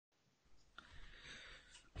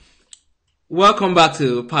Welcome back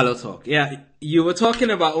to ParlourTalk. Yeah, you were talking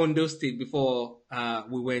about Ondo State before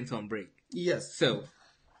we went on break. Yes. So,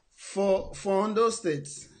 For Ondo State,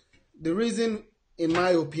 the reason, in my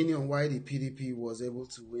opinion, why the PDP was able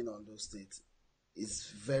to win Ondo State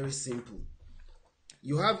is very simple.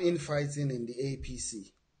 You have infighting in the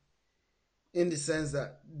APC, in the sense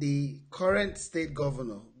that the current state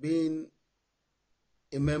governor, being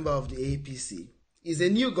a member of the APC, is a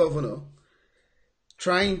new governor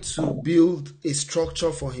trying to build a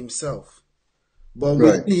structure for himself. But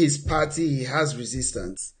within his party, he has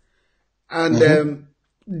resistance. And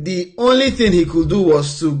the only thing he could do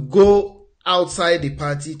was to go outside the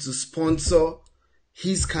party to sponsor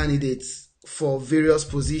his candidates for various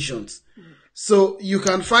positions. So you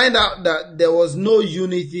can find out that there was no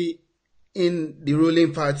unity in the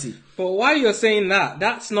ruling party. but why you're saying that,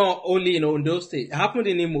 that's not only in Ondo State. It happened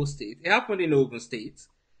in Imo State. It happened in Ogun State.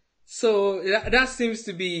 So that seems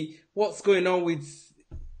to be what's going on with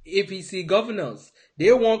APC governors.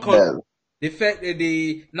 They want control.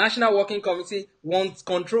 The National Working Committee wants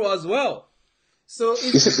control as well. So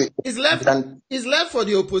it's left for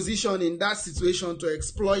the opposition in that situation to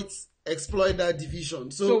exploit that division.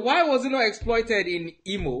 So why was it not exploited in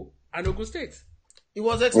Imo and Ogun State? It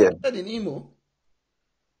was exploited in Imo.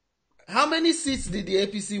 How many seats did the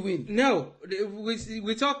APC win? No,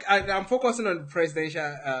 we talk. I'm focusing on the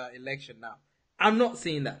presidential election now. I'm not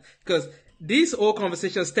saying that because this whole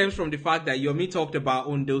conversation stems from the fact that Yomi talked about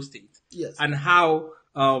Ondo State, yes, and how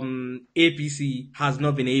APC has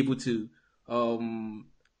not been able to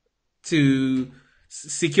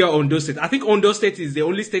secure Ondo State. I think Ondo State is the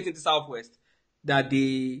only state in the Southwest that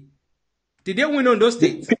did they win Ondo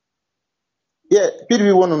State? Yeah,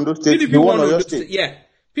 PDP won Ondo State. PDP won Ondo State. Yeah.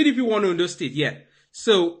 PDP won Ondo State, yeah.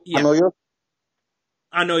 So, yeah.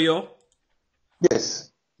 Anoyo? Yes.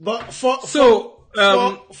 But for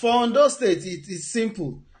Ondo State, it is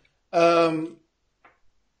simple. Akeredolu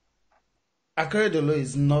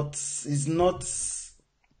is not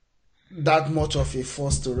that much of a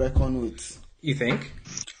force to reckon with. You think?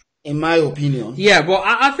 In my opinion. Yeah, but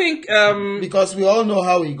I think because we all know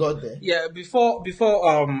how he got there. Yeah, before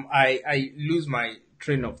I lose my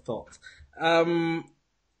train of thought.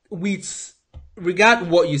 With regard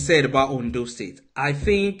what you said about Ondo State, I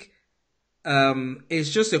think it's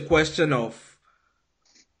just a question of.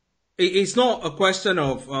 It's not a question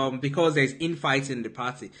of because there's infighting in the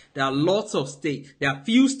party. There are lots of states. There are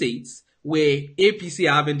few states where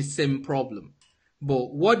APC are having the same problem.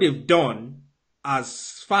 But what they've done,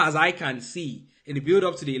 as far as I can see, in the build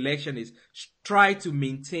up to the election, is try to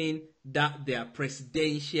maintain that their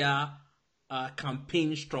presidential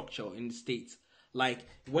campaign structure in the states. Like,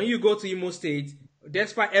 when you go to Imo State,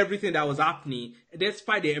 despite everything that was happening,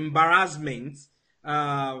 despite the embarrassment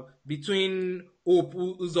between Hope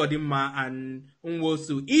Uzodinma and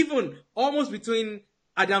Nwosu, even almost between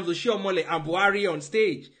Adams Oshiomhole and Buhari on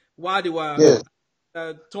stage, while they were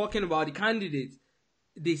talking about the candidates,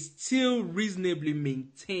 they still reasonably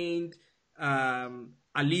maintained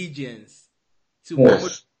allegiance to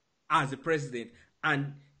Muhammadu as the president.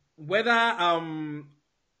 And whether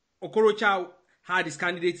Okorocha had his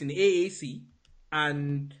candidates in AAC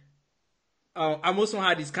and Amoson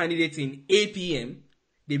had his candidates in APM,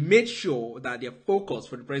 they made sure that their focus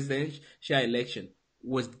for the presidential election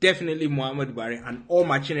was definitely Muhammadu Buhari, and all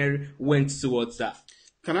machinery went towards that.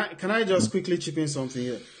 Can I just quickly chip in something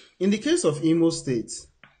here? In the case of Imo State,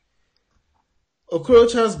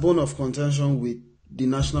 Okorocha's bone of contention with the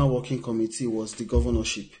National Working Committee was the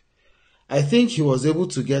governorship. I think he was able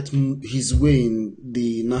to get his way in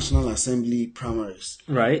the National Assembly primaries.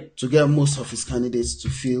 Right. To get most of his candidates to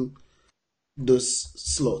fill those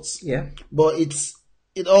slots. Yeah. But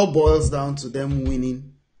it all boils down to them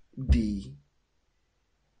winning the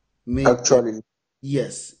main. Actually.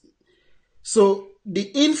 Yes. So the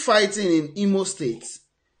infighting in Imo State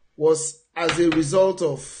was as a result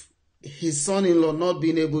of his son-in-law not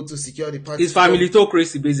being able to secure the party. His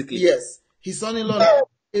family-tocracy, basically. Yes. His son-in-law not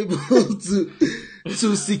able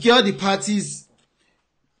to secure the party's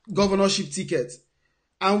governorship ticket.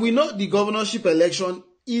 And we know the governorship election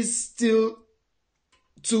is still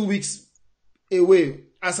 2 weeks away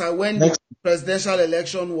as when the presidential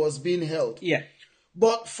election was being held. Yeah.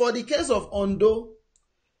 But for the case of Ondo,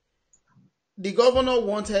 the governor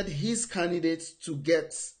wanted his candidates to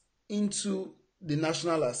get into the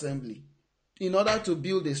National Assembly in order to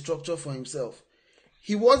build a structure for himself.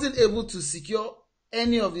 He wasn't able to secure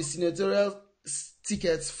any of the senatorial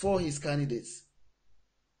tickets for his candidates.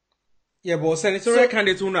 Yeah, but senatorial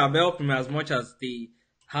candidates won't have helped him as much as the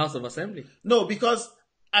House of Assembly. No, because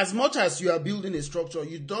as much as you are building a structure,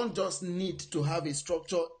 you don't just need to have a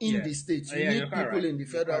structure in the states. You need people in the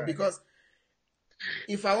federal. Because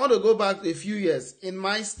if I want to go back a few years, in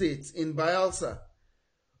my state, in Bayelsa,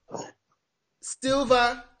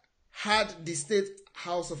 Silva had the State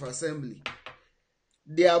House of Assembly.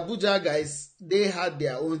 The Abuja guys, they had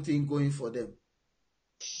their own thing going for them.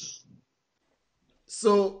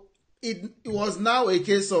 So it was now a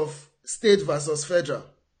case of state versus federal.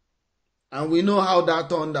 And we know how that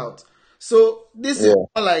turned out. So this is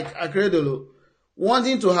more like Akredolo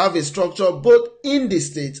wanting to have a structure both in the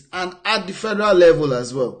state and at the federal level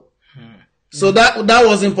as well. So that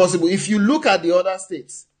wasn't possible. If you look at the other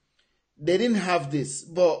states, they didn't have this.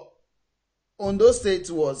 But Ondo State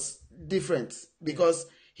was different because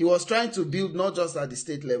he was trying to build not just at the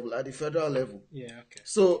state level, at the federal level. Yeah, okay.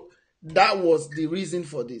 So that was the reason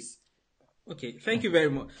for this. Okay, thank you very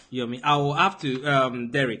much, Yomi. I will have to,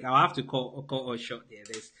 Derek, I'll have to call us short there.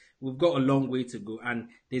 We've got a long way to go, and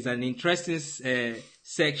there's an interesting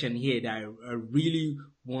section here that I really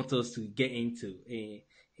want us to get into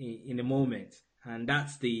in a moment, and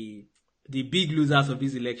that's the big losers of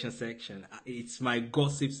this election section. It's my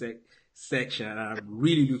gossip section, and I'm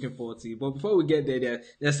really looking forward to it. But before we get there,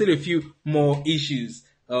 there's still a few more issues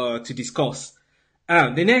to discuss.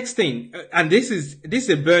 The next thing, and this is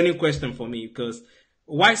a burning question for me, because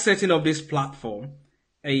why setting up this platform,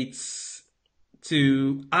 it's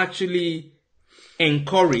to actually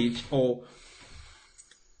encourage or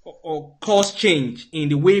cause change in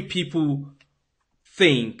the way people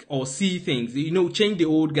think or see things. Change the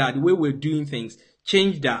old guard, the way we're doing things,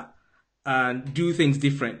 change that and do things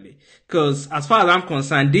differently. Because as far as I'm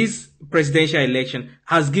concerned, this presidential election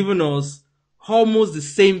has given us almost the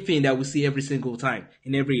same thing that we see every single time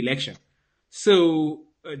in every election. So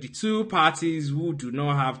the two parties who do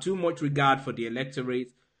not have too much regard for the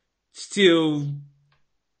electorate still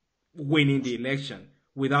winning the election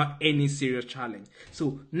without any serious challenge.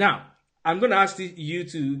 So now I'm going to ask you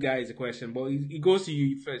two guys a question, but it goes to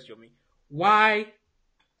you first, Yomi. Why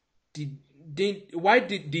did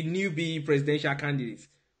the newbie presidential candidates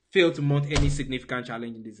fail to mount any significant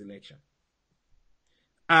challenge in this election?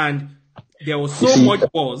 And there was so much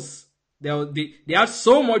buzz. They had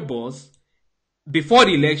so much buzz before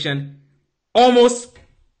the election, almost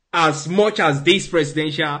as much as these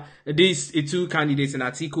two candidates in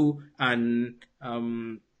Atiku and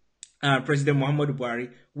President Muhammadu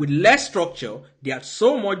Buhari, with less structure. They had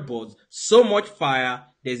so much buzz, so much fire.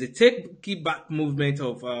 There's a take back movement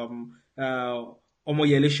of Omoyele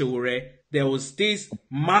Sowore. There was this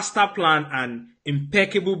master plan and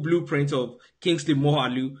impeccable blueprint of Kingsley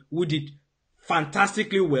Mohalu, who did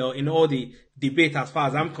fantastically well in all the debate as far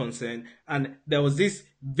as I'm concerned. And there was this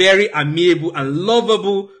very amiable and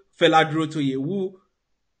lovable Fela Durotoye, who,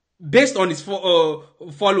 based on his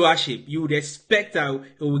followership, you would expect that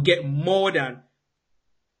he will get more than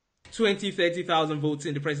 30,000 votes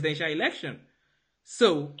in the presidential election.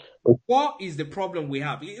 So, what is the problem we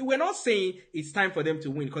have? We're not saying it's time for them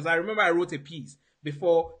to win, because I remember I wrote a piece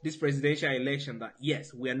before this presidential election that,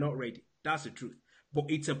 yes, we are not ready. That's the truth. But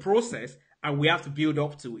it's a process, and we have to build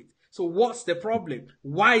up to it. So what's the problem?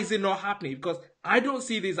 Why is it not happening? Because I don't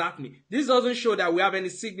see this happening. This doesn't show that we have any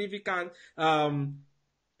significant, we're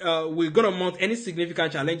going to mount any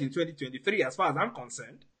significant challenge in 2023 as far as I'm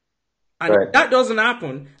concerned. And if that doesn't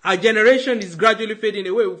happen, our generation is gradually fading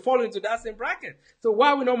away. We fall into that same bracket. So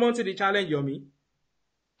why are we not mounting the challenge, Yomi?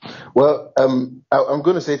 Well, I'm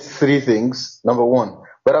going to say three things. Number one,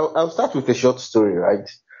 but I'll start with a short story, right?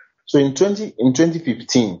 So in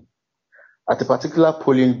 2015, at a particular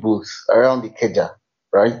polling booth around Ikeja,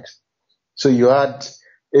 right? So you had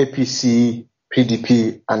APC,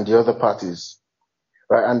 PDP, and the other parties,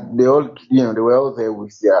 right? And they all, they were all there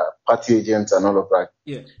with their party agents and all of that.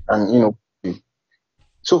 Yeah. And,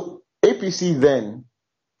 so APC then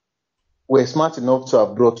were smart enough to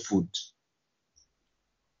have brought food,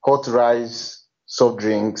 hot rice, soft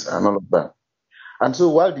drinks, and all of that. And so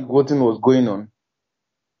while the voting was going on,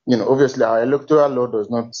 obviously our electoral law does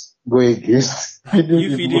not go against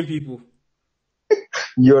feeding people.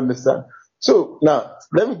 You understand? So now,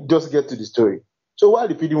 let me just get to the story. So while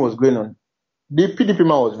the feeding was going on, the PDP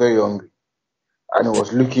man was very hungry. And he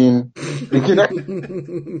was looking at...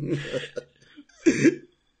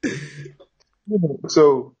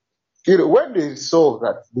 So, when they saw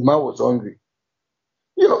that the man was hungry,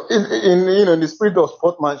 in the spirit of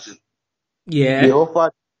sportsmanship, yeah, they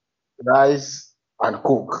offered rice and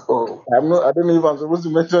coke. Oh, I don't know if I'm supposed to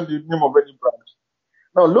mention the name of any brand.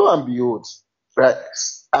 Now, lo and behold, right,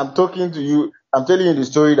 I'm talking to you, I'm telling you the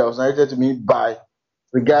story that was narrated to me by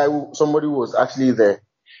the guy somebody who was actually there.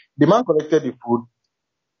 The man collected the food,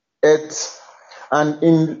 And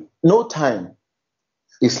in no time,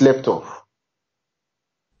 he slept off.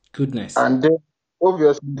 Goodness. And then,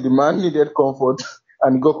 obviously, the man needed comfort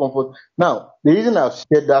and he got comfort. Now, the reason I've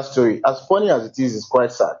shared that story, as funny as it is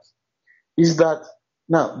quite sad, is that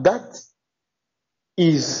now that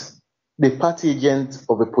is the party agent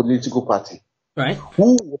of a political party Right.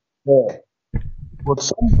 who was there, but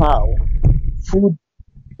somehow food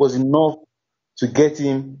was enough to get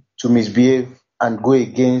him to misbehave and go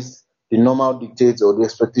against the normal dictates or the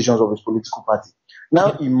expectations of his political party.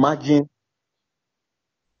 Now imagine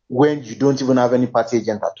when you don't even have any party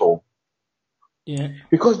agent at all. Yeah.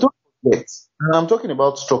 Because don't forget, and I'm talking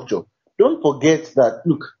about structure. Don't forget that,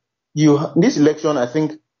 look, this election, I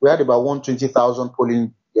think we had about 120,000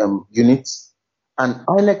 polling units, and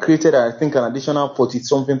INEC created, I think, an additional 40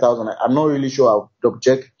 something thousand. I'm not really sure. I'll double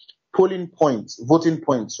check. Voting points.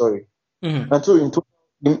 Sorry. Mm-hmm. And so,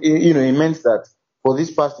 it meant that for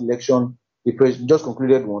this past election, the president just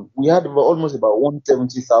concluded one. We had almost about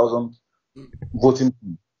 170,000 voting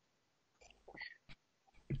points.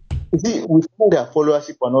 You see, with all their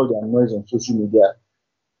followership and all their noise on social media,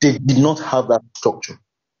 they did not have that structure.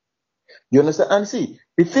 You understand? And see,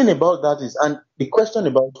 the thing about that is, and the question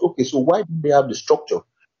about, okay, so why do they have the structure?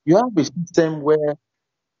 You have a system where,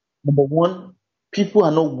 number one, people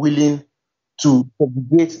are not willing to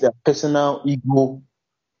segregate their personal ego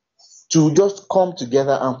to just come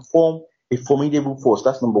together and form a formidable force.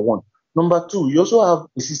 That's number one. Number two, you also have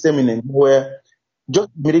a system in Nigeria where just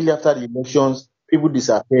immediately after the elections, people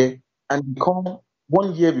disappear and come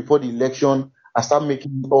 1 year before the election and start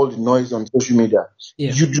making all the noise on social media.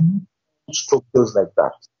 Yeah. You do not have structures like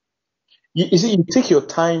that. You see, you take your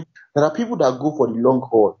time. There are people that go for the long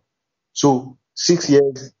haul. So 6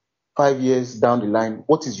 years, 5 years down the line,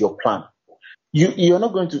 what is your plan? You're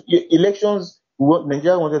not going to elections.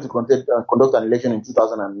 Nigeria wanted to conduct an election in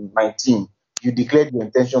 2019. You declared your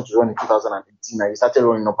intention to run in 2018 and you started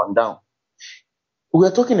running up and down. We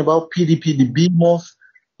are talking about PDP, the behemoth.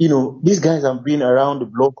 These guys have been around the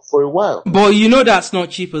block for a while. But that's not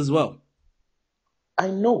cheap as well. I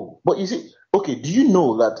know. But you see, okay, do you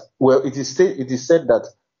know that, well, it is said that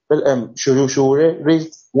Showore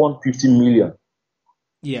raised 150 million.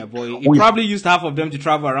 Yeah, boy. He probably used half of them to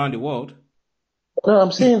travel around the world. No,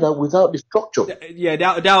 I'm saying that without the structure. Yeah,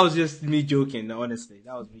 that was just me joking, honestly.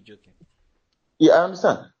 That was me joking. Yeah, I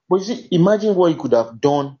understand. But you see, imagine what he could have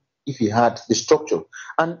done if he had the structure.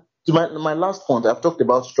 And to my last point, I've talked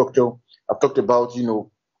about structure. I've talked about,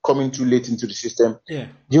 coming too late into the system. Yeah.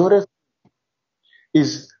 The other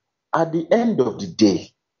is, at the end of the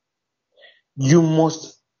day, you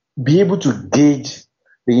must be able to gauge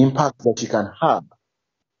the impact that you can have.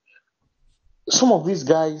 Some of these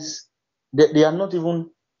guys, they are not even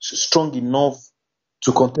strong enough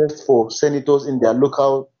to contest for senators in their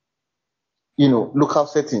local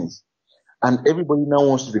settings. And everybody now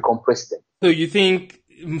wants to become president. So you think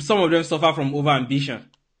some of them suffer from over-ambition?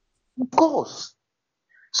 Of course.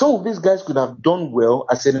 Some of these guys could have done well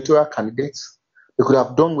as senatorial candidates. They could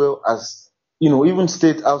have done well as, even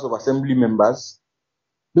state House of Assembly members.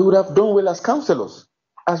 They would have done well as councillors,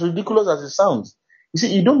 as ridiculous as it sounds. You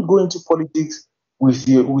see, you don't go into politics with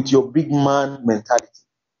your big man mentality.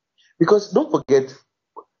 Because don't forget,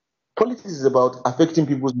 politics is about affecting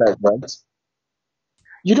people's lives, right?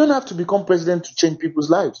 You don't have to become president to change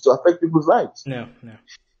people's lives, to affect people's lives. No.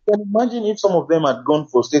 Can imagine if some of them had gone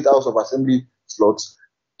for state House of Assembly slots,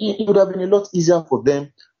 it would have been a lot easier for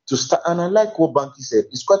them to start. And I like what Banky said.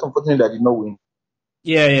 It's quite unfortunate that they did not win.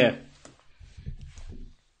 Yeah.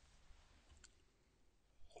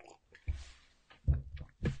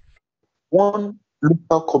 One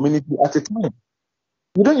local community at a time.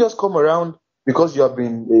 You don't just come around because you have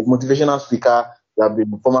been a motivational speaker, you have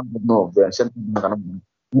been former governor of the Central Bank.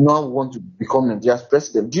 You now want to become Nigeria's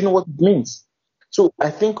president. Do you know what it means? So I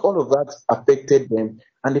think all of that affected them,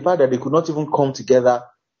 and the fact that they could not even come together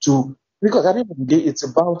because at the end of the day, it's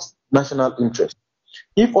about national interest.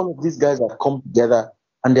 If all of these guys have come together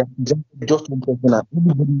and they are just one person and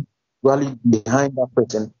everybody rallied behind that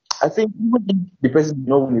person, I think even if the president did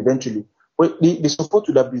not win eventually, but the support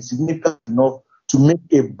would have been significant enough to make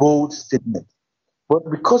a bold statement. But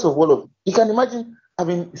because of all of, you can imagine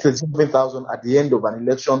having 37,000 at the end of an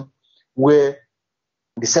election where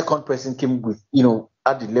the second person came with,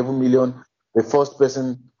 had 11 million, the first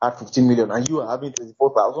person had 15 million, and you are having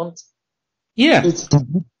 24,000. Yeah.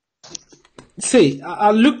 See,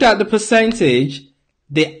 I looked at the percentage,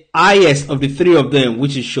 the highest of the three of them,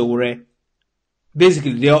 which is Showore.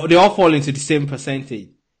 Basically, they all fall into the same percentage.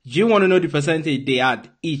 Do you want to know the percentage they had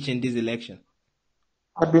each in this election?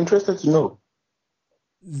 I'd be interested to know.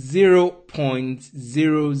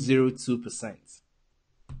 0.002%.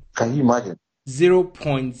 Can you imagine?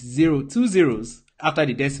 0.020 after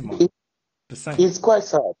the decimal percent. It's quite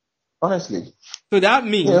sad, honestly. So that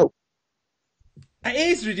means Yeah, it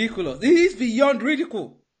is ridiculous. It is beyond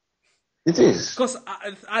ridicule. it is. Because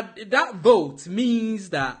that vote means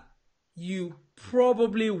that you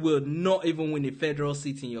probably will not even win a federal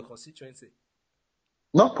seat in your constituency.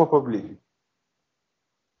 Not probably.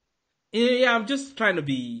 Yeah, I'm just trying to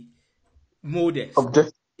be modest.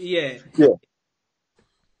 Object. Yeah. Yeah.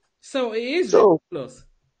 So it is So- ridiculous.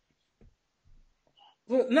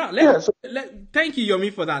 Well, now, thank you,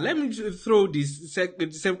 Yomi, for that. Let me just throw the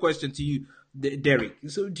same question to you, Derek.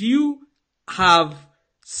 So, do you have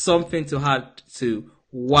something to add to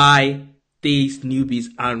why these newbies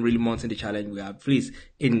aren't really mounting the challenge we have? Please,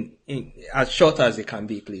 in as short as it can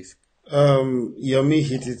be, please. Yomi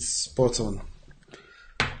hit it spot on.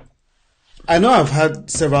 I know I've had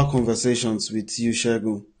several conversations with you,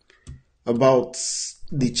 Shegun, about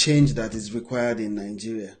the change that is required in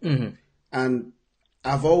Nigeria. Mm-hmm. And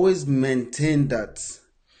I've always maintained that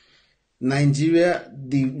Nigeria,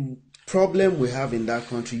 the problem we have in that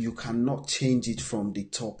country, you cannot change it from the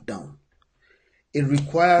top down. It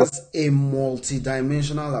requires a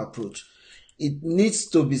multi-dimensional approach. It needs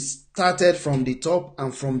to be started from the top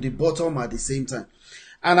and from the bottom at the same time.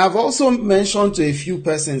 And I've also mentioned to a few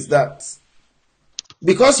persons that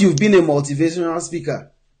because you've been a motivational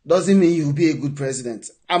speaker doesn't mean you'll be a good president.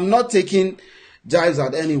 I'm not taking jibes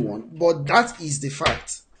at anyone, but that is the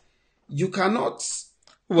fact. You cannot.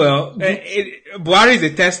 Well, Buhari is a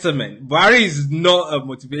testament. Buhari is not a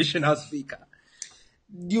motivational speaker.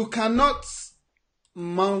 You cannot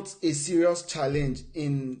mount a serious challenge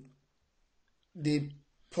in the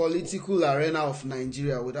political arena of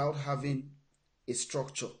Nigeria without having a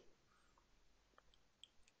structure.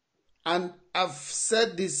 And I've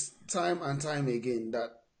said this time and time again that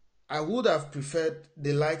I would have preferred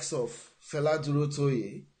the likes of Fela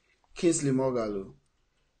Durotoye, Kingsley Moghalu,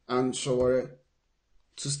 and Sowore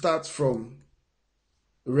to start from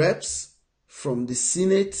reps, from the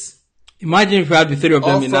Senate, Imagine if we had the three of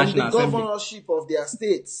them or in from National the Assembly. governorship of their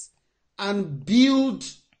states, and build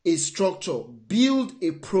a structure, build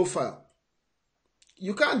a profile.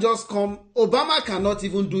 You can't just come. Obama cannot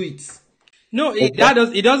even do it. No, it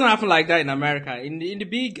doesn't happen like that in America. In the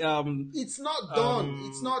big It's not done.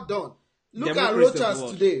 It's not done. Look at democracy of the Rochas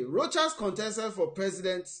world. today. Rochas contested for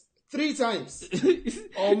president 3 times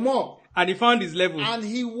or more. and he found his level. And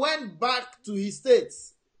he went back to his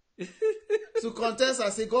states to contest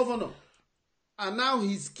as a governor. And now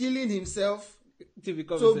he's killing himself to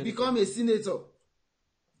become a senator.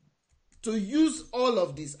 To use all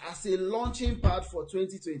of this as a launching pad for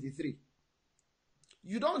 2023.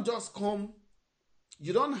 You don't just come,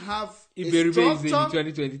 you don't have a Iberibe is in structure.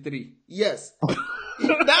 2023. Yes.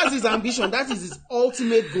 That's his ambition. That is his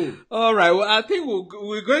ultimate goal. All right. Well, I think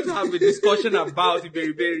we're going to have a discussion about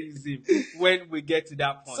Iberibeism when we get to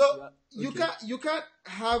that point. So Okay. you can't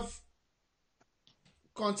have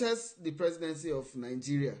contest the presidency of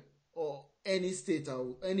Nigeria or any state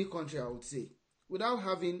or any country, I would say, without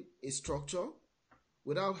having a structure,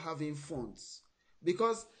 without having funds.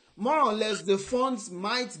 Because more or less the funds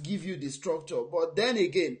might give you the structure, but then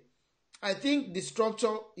again, I think the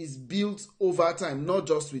structure is built over time, not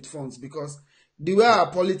just with funds, because the way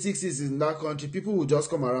our politics is in that country, people will just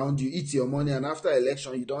come around you, eat your money, and after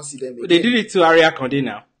election, you don't see them again. They did it to Aria Conde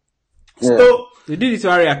now. Yeah. So They did it to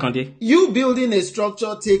Aria Conde. you building a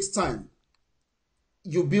structure takes time.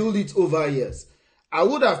 You build it over years. I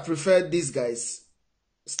would have preferred these guys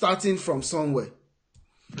starting from somewhere.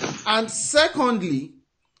 And secondly,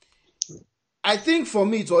 I think for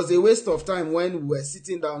me it was a waste of time when we were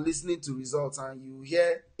sitting down listening to results and you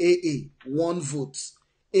hear AA, 1 vote,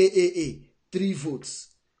 AAA, 3 votes.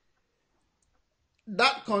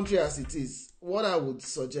 That country as it is, what I would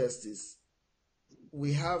suggest is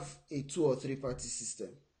we have a 2 or 3 party system.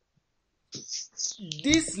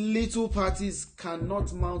 These little parties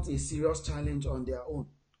cannot mount a serious challenge on their own.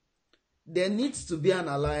 There needs to be an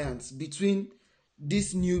alliance between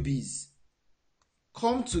these newbies.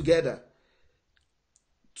 Come together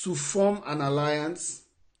to form an alliance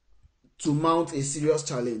to mount a serious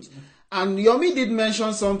challenge. And Yomi did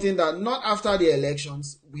mention something that not after the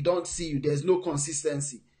elections, we don't see you, there's no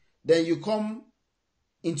consistency. Then you come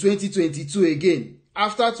in 2022 again.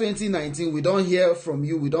 After 2019, we don't hear from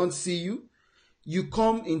you, we don't see you. You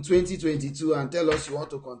come in 2022 and tell us you want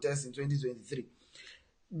to contest in 2023.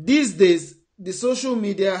 These days, the social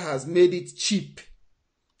media has made it cheap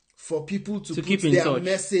for people to put keep in their touch.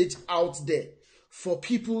 message out there, for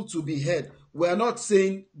people to be heard. We are not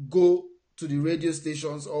saying go to the radio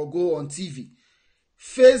stations or go on TV.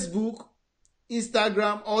 Facebook,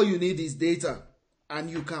 Instagram, all you need is data and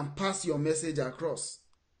you can pass your message across.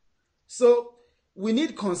 So we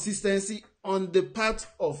need consistency on the part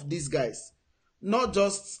of these guys, not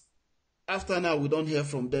just after now we don't hear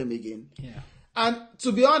from them again. Yeah. And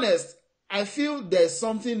to be honest, I feel there's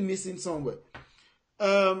something missing somewhere.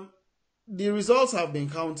 The results have been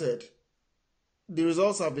counted. The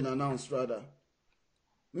results have been announced, rather.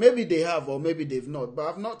 Maybe they have or maybe they've not, but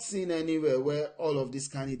I've not seen anywhere where all of these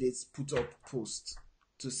candidates put up posts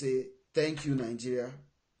to say, thank you, Nigeria.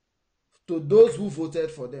 To those who voted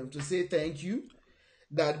for them, to say thank you,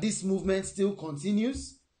 that this movement still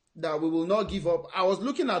continues, that we will not give up. I was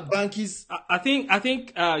looking at Banky's. I think,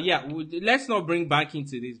 let's not bring Banky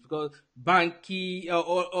into this because Banky,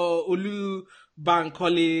 Olu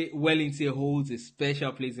Bankole Wellington holds a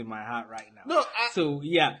special place in my heart right now. No,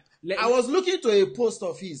 I was looking to a post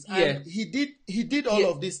of his, and he did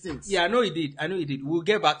all of these things. Yeah, I know he did. We'll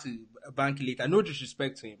get back to Banky later. No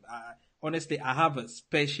disrespect to him. Honestly, I have a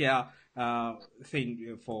special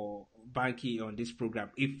thing for Banky on this program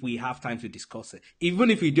if we have time to discuss it. Even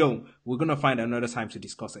if we don't, we're going to find another time to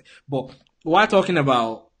discuss it. But we're talking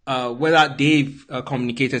about whether they've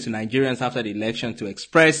communicated to Nigerians after the election to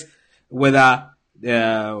express whether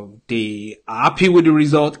they are happy with the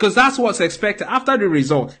result, because that's what's expected after the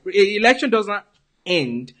result. Election doesn't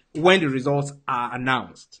end when the results are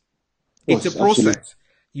announced. It's a process. Absolutely.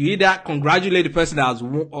 You either congratulate the person that has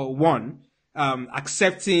won,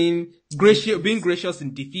 accepting, being gracious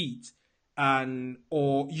in defeat,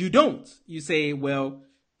 or you don't. You say, well,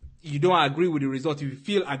 you don't agree with the result if you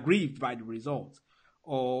feel aggrieved by the result.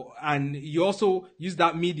 And you also use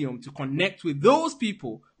that medium to connect with those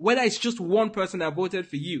people, whether it's just one person that voted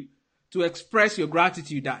for you, to express your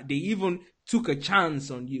gratitude that they even took a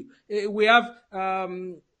chance on you. We have,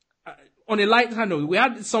 on a lighter note, we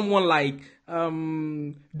had someone like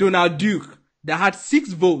Donald Duke that had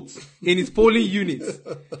 6 votes in his polling units.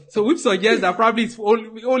 So we suggest that probably it's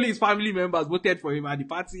only his family members voted for him and the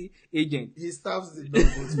party agent. His staffs did not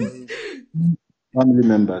vote for him. Family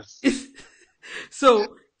members.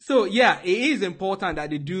 So yeah, it is important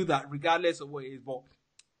that they do that regardless of what it is. But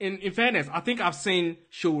in fairness, I think I've seen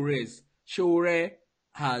Showre's. Showre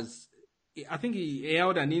I think he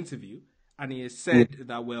held an interview and he has said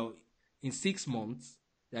that, well, in 6 months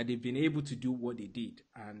that they've been able to do what they did.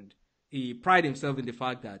 And he prided himself in the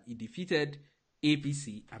fact that he defeated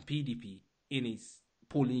APC and PDP in his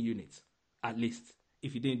polling units, at least,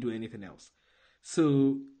 if he didn't do anything else.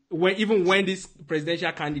 So even when these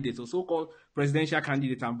presidential candidates or so-called presidential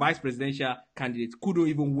candidates and vice presidential candidates couldn't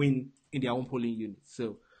even win in their own polling units.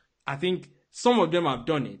 So I think some of them have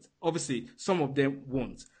done it. Obviously, some of them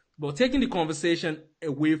won't. But taking the conversation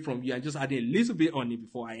away from you and just adding a little bit on it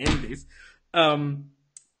before I end this,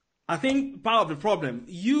 I think part of the problem,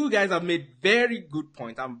 you guys have made very good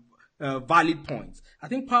points and valid points. I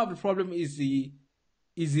think part of the problem is the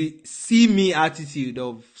see me attitude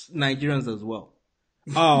of Nigerians as well.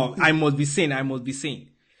 Oh, I must be seen.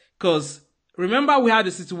 Because remember we had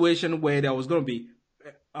a situation where there was going to be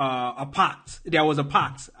a pact. There was a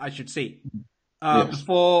pact, I should say,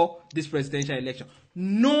 before this presidential election.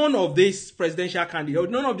 None of these presidential candidates,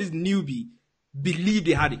 none of these newbie believed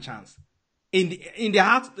they had a chance. In their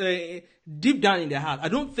heart, deep down in their heart, I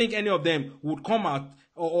don't think any of them would come out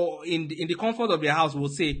or in the comfort of their house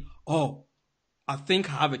would say, oh, I think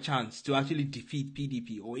I have a chance to actually defeat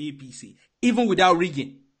PDP or APC, even without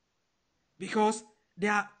rigging. Because they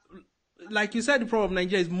are, like you said, the problem of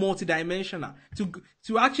Nigeria is multidimensional.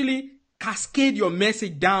 To actually cascade your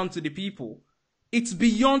message down to the people, it's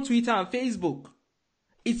beyond Twitter and Facebook.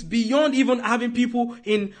 It's beyond even having people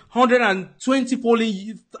in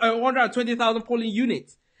 120,000 polling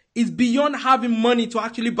units. It's beyond having money to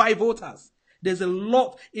actually buy voters. There's a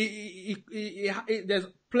lot, there's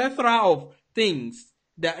a plethora of things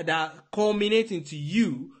that culminate into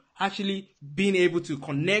you actually being able to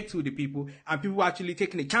connect with the people and people actually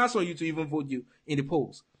taking a chance on you to even vote you in the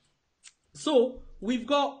polls. So we've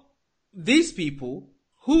got these people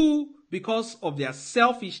who, because of their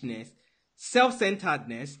selfishness,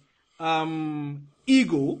 self-centeredness,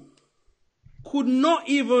 ego, could not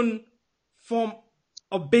even form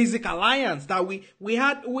a basic alliance. That we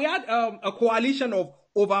had a coalition of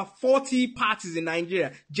over 40 parties in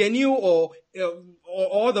Nigeria, genuine or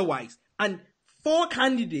otherwise, and 4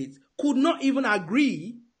 candidates could not even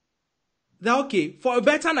agree that, okay, for a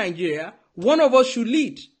better Nigeria, one of us should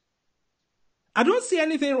lead. I don't see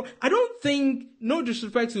anything wrong. I don't think, no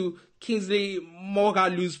disrespect to Kingsley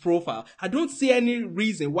Moghalu's profile, I don't see any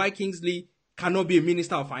reason why Kingsley cannot be a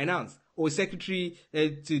Minister of Finance or a secretary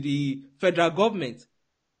to the federal government,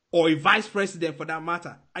 or a vice president for that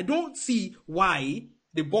matter. I don't see why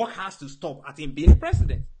the buck has to stop at him being the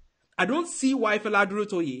president. I don't see why Fela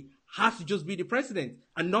Durotoye has to just be the president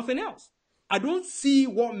and nothing else. I don't see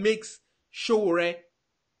what makes Sowore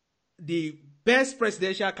the best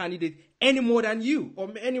presidential candidate any more than you,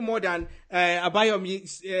 or any more than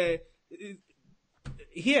Abayomi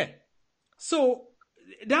here. So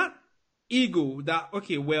that ego that,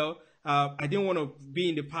 okay, well, I didn't want to be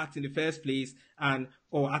in the pact in the first place,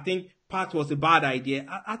 or I think pact was a bad idea.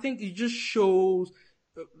 I think it just shows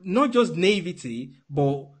not just naivety,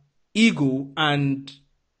 but ego and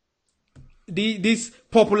this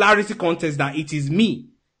popularity contest that it is me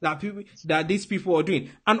that these people are doing.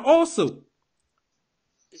 And also,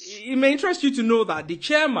 it may interest you to know that the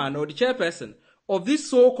chairman or the chairperson of this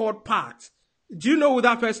so-called pact, do you know who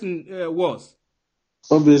that person was?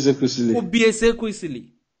 Obiese Kwesili. Obiese Kwesili.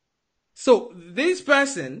 So this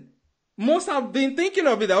person must have been thinking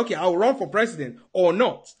of it that, okay, I'll run for president or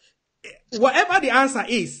not. Whatever the answer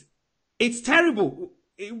is, it's terrible.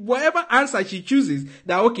 Whatever answer she chooses,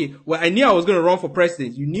 that, okay, well, I knew I was going to run for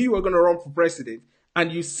president. You knew you were going to run for president,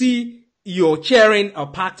 and you see you're chairing a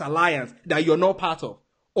pact alliance that you're not part of.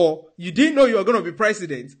 Or you didn't know you were going to be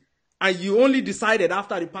president, and you only decided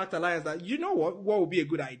after the pact alliance that, you know what would be a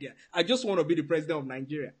good idea? I just want to be the president of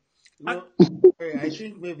Nigeria. No, I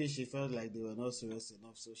think maybe she felt like they were not serious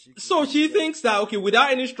enough, so she thinks that, okay,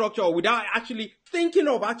 without any structure, or without actually thinking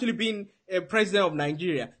of actually being a president of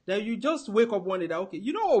Nigeria, that you just wake up one day that, okay,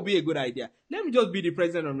 you know what would be a good idea? Let me just be the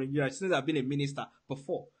president of Nigeria since I've been a minister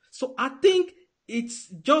before. So I think it's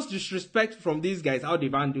just disrespect from these guys how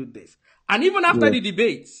they've handled this. And even after the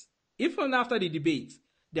debates,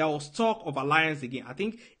 there was talk of alliance again. I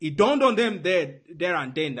think it dawned on them there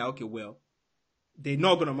and then that, okay, well, they're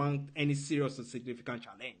not going to mount any serious or significant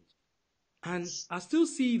challenge. And I still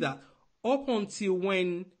see that up until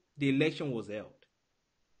when the election was held,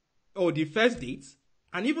 or the first date,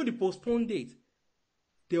 and even the postponed date,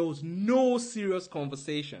 there was no serious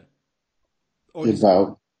conversation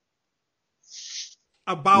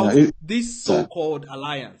about this so-called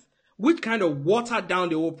alliance, which kind of watered down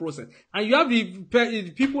the whole process. And you have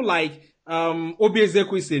the people like Obiese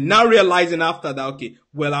Kwesili now realizing after that, okay,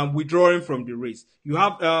 well, I'm withdrawing from the race. You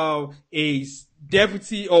have a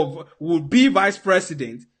deputy of would-be vice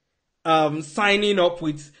president signing up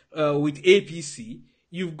with APC.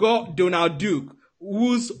 You've got Donald Duke,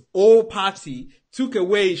 whose whole party took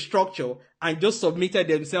away his structure and just submitted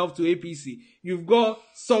themselves to APC. You've got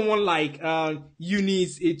someone like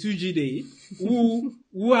Eunice Etujide,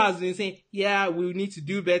 who has been saying, yeah, we need to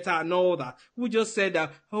do better and all that. Who just said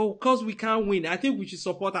that, oh, because we can't win, I think we should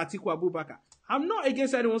support Atiku Abubakar. I'm not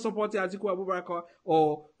against anyone supporting Atiku Abubakar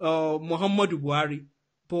or Muhammadu Buhari,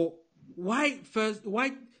 but why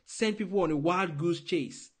send people on a wild goose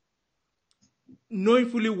chase, knowing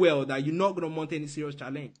fully well that you're not going to mount any serious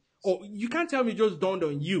challenge? Or you can't tell me it just dawned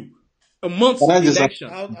on you a month before the election.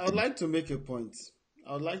 I would like to make a point.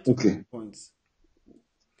 Make a point.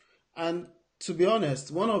 And to be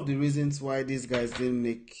honest, one of the reasons why these guys didn't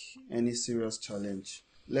make any serious challenge,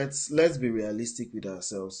 let's be realistic with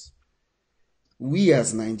ourselves. We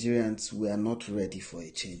as Nigerians, we are not ready for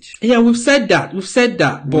a change. Yeah, we've said that.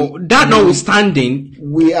 But that notwithstanding,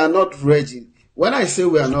 we are not ready. When I say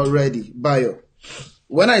we are not ready, Bayo,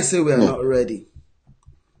 not ready,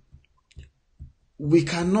 we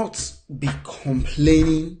cannot be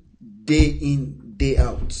complaining day in, day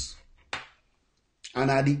out.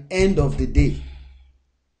 And at the end of the day,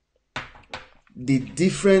 the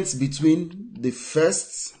difference between the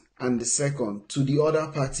first and the second to the other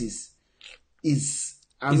parties is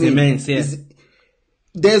immense. Yeah.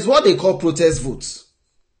 There's what they call protest votes.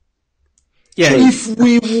 Yeah. If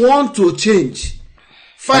we want to change,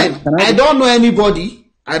 fine. I don't know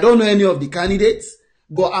anybody. I don't know any of the candidates,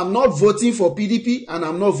 but I'm not voting for PDP and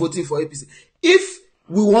I'm not voting for APC. If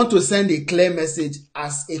we want to send a clear message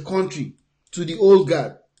as a country to the old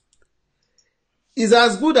guard, is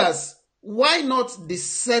as good as, why not the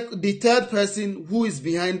third person who is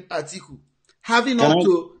behind Atiku having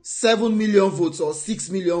to 7 million votes or 6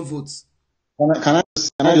 million votes? Can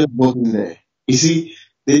I just both in there? You see,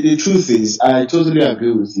 the truth is, I totally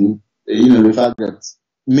agree with you. The fact that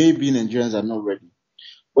maybe Nigerians are not ready.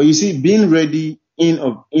 But you see, being ready in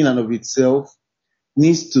and of itself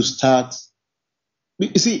needs to start.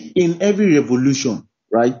 You see, in every revolution,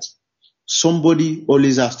 right, somebody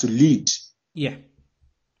always has to lead. Yeah.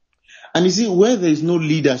 And you see, where there is no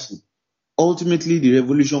leadership, ultimately the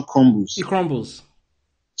revolution crumbles. It crumbles.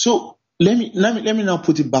 So let me now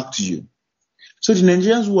put it back to you. So the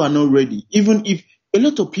Nigerians who are not ready, even if a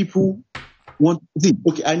lot of people want.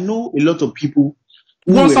 Okay, I know a lot of people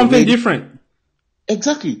who Want were something ready. different.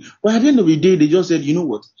 Exactly. But at the end of the day, they just said, you know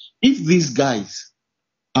what? If these guys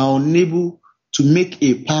are unable to make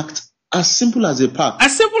a pact as simple as a pact,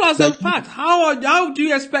 As simple as a like fact, how do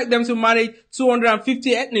you expect them to manage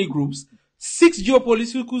 250 ethnic groups, 6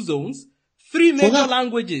 geopolitical zones, 3 for major that,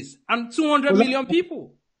 languages, and 200 for that million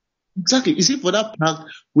people? exactly. You see, for that pact,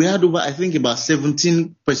 we had over, I think, about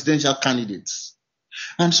 17 presidential candidates.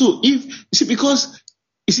 And so, if you see, because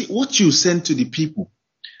you see, what you send to the people,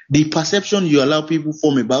 the perception you allow people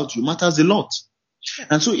form about you matters a lot.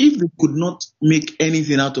 And so, if they could not make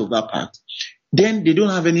anything out of that pact, then they don't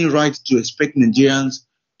have any right to expect Nigerians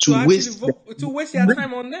To to actually waste. vote, to waste their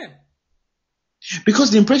time on them.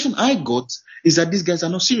 Because the impression I got is that these guys are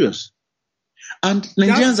not serious. And That's the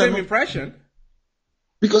Nigerians are same not. impression.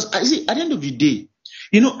 Because I see, at the end of the day,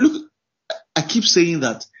 look, I keep saying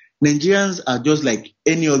that Nigerians are just like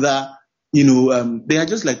any other, they are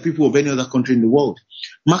just like people of any other country in the world.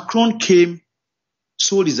 Macron came,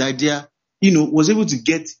 sold his idea, was able to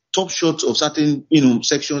get top shots of certain,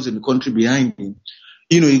 sections in the country behind him.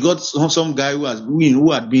 He got some guy who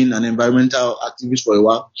had been an environmental activist for a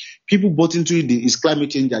while. People bought into his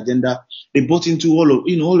climate change agenda. They bought into all of.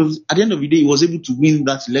 At the end of the day, he was able to win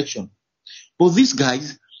that election. But these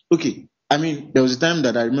guys, okay, I mean, there was a time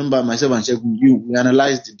that I remember myself and Sheikh, we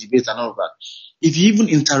analyzed the debate and all of that. If you even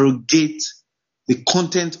interrogate the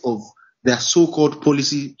content of their so-called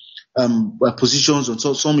policy positions on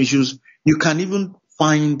some issues, you can even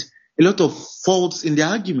find a lot of faults in their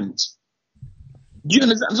arguments. Do you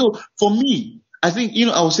understand? So for me, I think,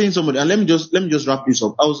 I was saying to somebody, and let me just wrap this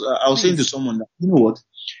up. I was saying to someone that, you know what,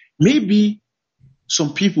 maybe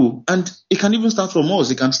some people, and it can even start from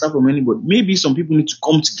us, it can start from anybody. Maybe some people need to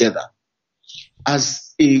come together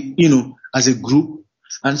as a group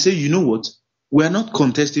and say, you know what, we're not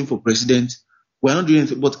contesting for president, we're not doing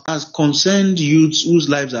anything, but as concerned youths whose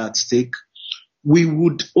lives are at stake, we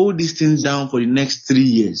would hold these things down for the next 3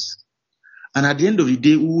 years. And at the end of the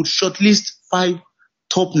day, we would shortlist 5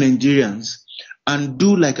 top Nigerians and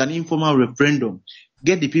do like an informal referendum.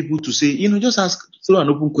 Get the people to say, just throw an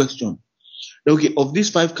open question. Okay, of these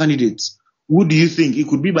 5 candidates, who do you think? It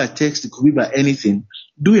could be by text, it could be by anything.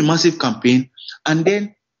 Do a massive campaign and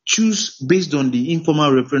then choose based on the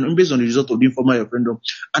informal referendum, based on the result of the informal referendum,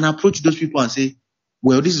 and approach those people and say,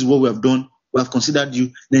 well, this is what we have done. We have considered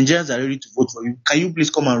you. Nigerians are ready to vote for you. Can you please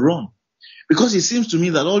come and run? Because it seems to me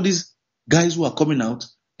that all these guys who are coming out,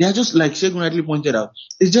 they are just like Shegun rightly pointed out.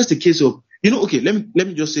 It's just a case of, okay, let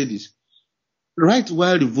me just say this. Right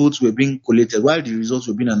while the votes were being collated, while the results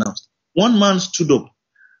were being announced, one man stood up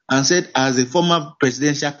and said, as a former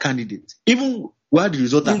presidential candidate, even while the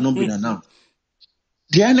results had not been announced,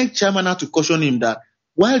 the INEC chairman had to caution him that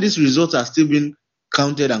while these results are still being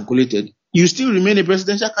counted and collated, you still remain a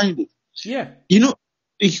presidential candidate. Yeah.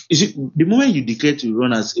 The moment you declare to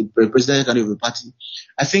run as a presidential candidate of a party,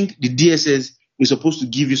 I think the DSS is supposed to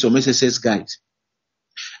give you some SSS guides.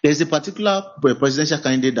 There's a particular presidential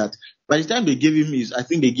candidate that by the time they gave him I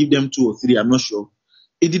think they give them 2 or 3, I'm not sure.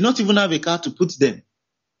 He did not even have a car to put them.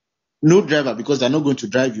 No driver, because they're not going to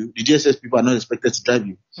drive you. The DSS people are not expected to drive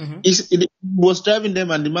you. Mm-hmm. He was driving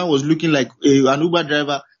them and the man was looking like an Uber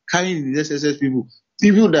driver carrying the SSS people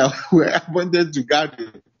that were appointed to guard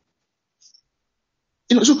him.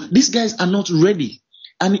 So these guys are not ready.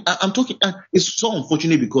 And I'm talking, it's so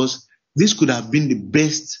unfortunate because this could have been the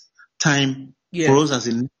best time for us as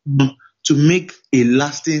a nation to make a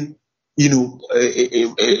lasting,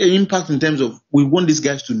 impact in terms of we want these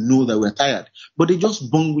guys to know that we're tired. But they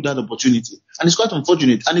just bungled that opportunity. And it's quite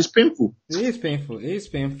unfortunate and it's painful. It is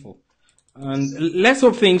painful. And let's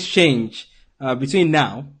hope things change. Between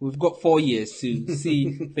now, we've got 4 years to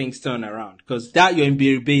see things turn around. Because that you're in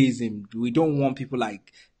Beribaism, we don't want people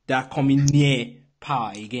like that coming near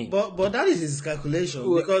power again. But that is his calculation,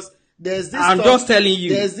 because there's this just telling you.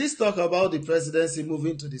 There's this talk about the presidency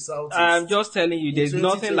moving to the south. I'm just telling you, there's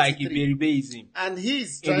nothing like Beribaism. And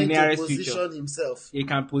he's trying to position himself. He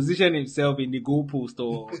can position himself in the goalpost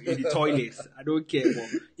or in the toilets. I don't care.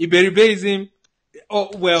 Beribaism,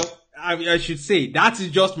 I should say, that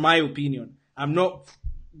is just my opinion. I'm not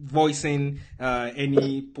voicing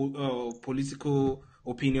any political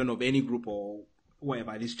opinion of any group or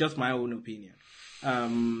whatever. It's just my own opinion.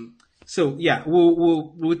 So yeah,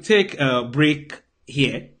 we'll take a break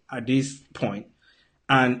here at this point,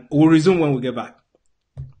 and we'll resume when we get back.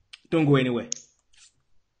 Don't go anywhere.